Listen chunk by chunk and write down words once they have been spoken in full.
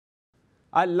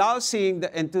I love seeing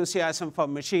the enthusiasm for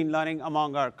machine learning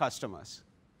among our customers.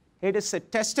 It is a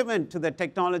testament to the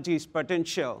technology's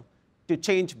potential to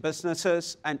change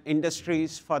businesses and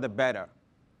industries for the better.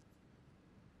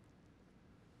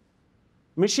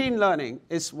 Machine learning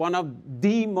is one of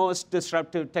the most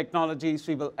disruptive technologies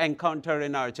we will encounter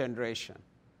in our generation.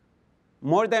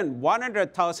 More than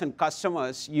 100,000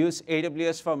 customers use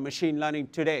AWS for machine learning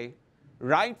today,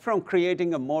 right from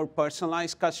creating a more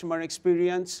personalized customer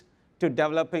experience to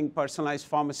developing personalized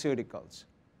pharmaceuticals.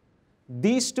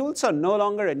 These tools are no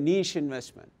longer a niche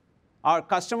investment. Our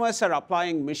customers are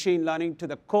applying machine learning to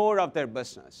the core of their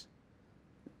business.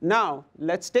 Now,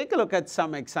 let's take a look at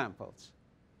some examples.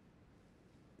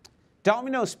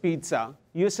 Domino's Pizza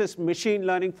uses machine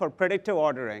learning for predictive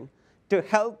ordering to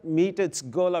help meet its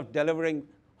goal of delivering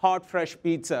hot, fresh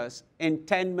pizzas in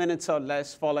 10 minutes or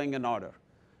less following an order.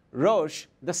 Roche,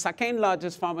 the second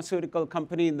largest pharmaceutical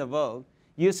company in the world,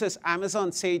 uses Amazon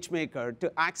SageMaker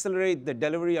to accelerate the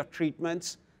delivery of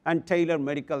treatments and tailor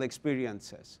medical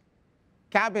experiences.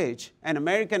 Cabbage, an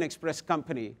American Express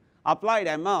company, applied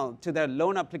ML to their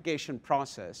loan application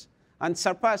process and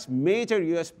surpassed major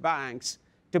US banks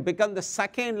to become the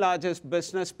second largest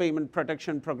business payment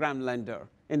protection program lender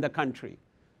in the country,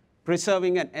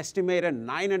 preserving an estimated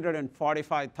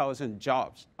 945,000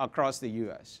 jobs across the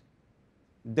US.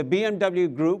 The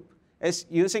BMW Group is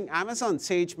using Amazon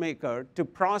SageMaker to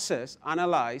process,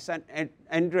 analyze, and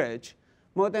enrich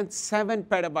more than 7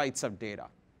 petabytes of data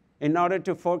in order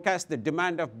to forecast the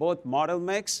demand of both model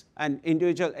mix and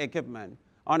individual equipment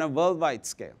on a worldwide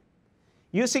scale.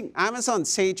 Using Amazon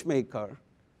SageMaker,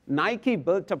 Nike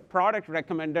built a product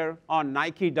recommender on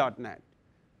Nike.net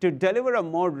to deliver a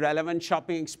more relevant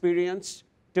shopping experience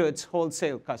to its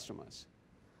wholesale customers.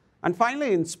 And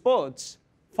finally, in sports,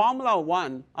 Formula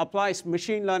One applies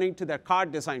machine learning to their car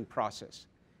design process,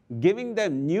 giving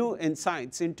them new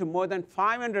insights into more than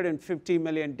 550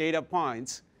 million data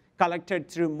points collected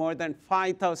through more than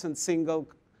 5,000 single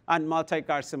and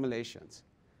multi-car simulations.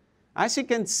 As you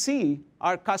can see,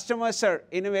 our customers are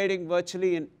innovating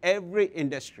virtually in every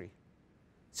industry.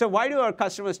 So why do our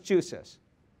customers choose us?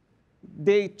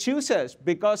 They choose us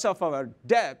because of our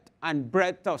depth and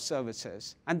breadth of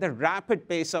services and the rapid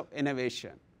pace of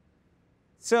innovation.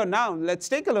 So now let's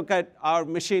take a look at our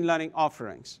machine learning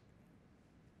offerings.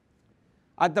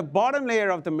 At the bottom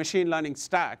layer of the machine learning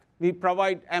stack, we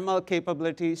provide ML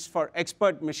capabilities for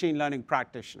expert machine learning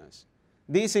practitioners.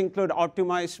 These include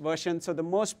optimized versions of the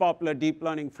most popular deep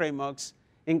learning frameworks,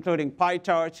 including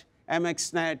PyTorch,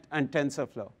 MXNet, and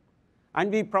TensorFlow.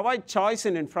 And we provide choice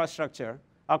in infrastructure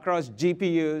across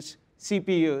GPUs,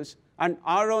 CPUs, and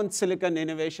our own silicon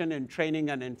innovation in training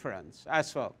and inference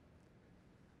as well.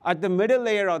 At the middle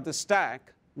layer of the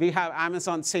stack, we have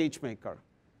Amazon SageMaker,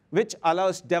 which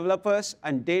allows developers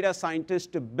and data scientists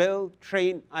to build,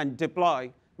 train, and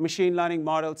deploy machine learning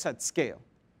models at scale.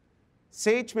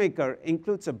 SageMaker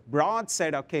includes a broad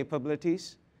set of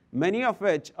capabilities, many of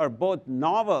which are both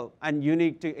novel and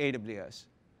unique to AWS.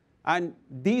 And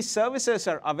these services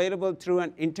are available through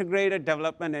an integrated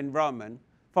development environment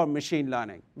for machine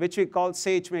learning, which we call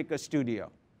SageMaker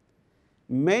Studio.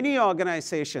 Many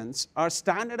organizations are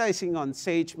standardizing on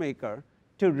SageMaker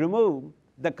to remove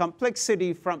the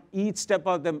complexity from each step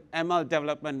of the ML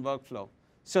development workflow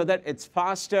so that it's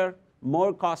faster,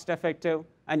 more cost-effective,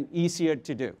 and easier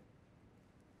to do.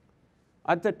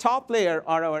 At the top layer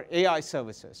are our AI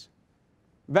services,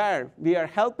 where we are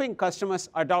helping customers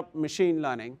adopt machine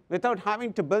learning without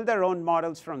having to build their own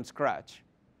models from scratch.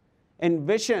 In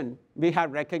vision, we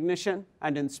have recognition,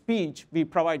 and in speech, we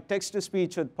provide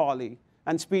text-to-speech with Poly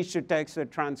and speech-to-text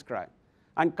with Transcribe.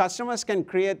 And customers can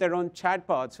create their own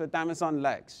chatbots with Amazon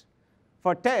Lex.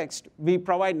 For text, we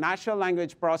provide natural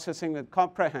language processing with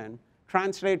Comprehend,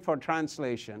 Translate for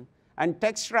translation, and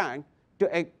TextRank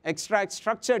to extract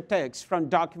structured text from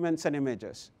documents and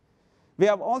images. We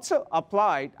have also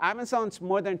applied Amazon's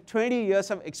more than 20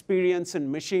 years of experience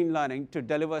in machine learning to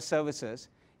deliver services,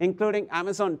 including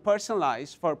Amazon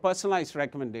Personalize for personalized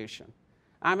recommendation,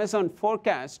 Amazon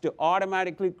Forecast to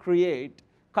automatically create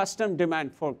custom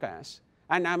demand forecasts,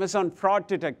 and Amazon Fraud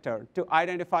Detector to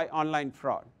identify online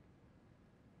fraud.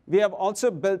 We have also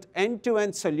built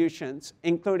end-to-end solutions,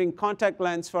 including Contact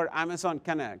Lens for Amazon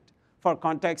Connect for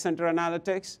contact center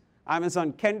analytics,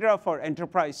 Amazon Kendra for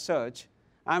enterprise search,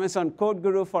 Amazon Code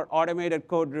Guru for automated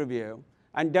code review,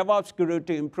 and DevOps Guru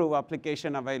to improve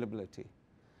application availability.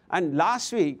 And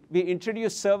last week, we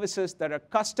introduced services that are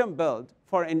custom-built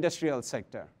for industrial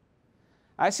sector.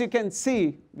 As you can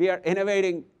see, we are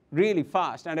innovating really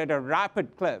fast and at a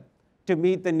rapid clip to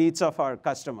meet the needs of our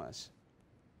customers.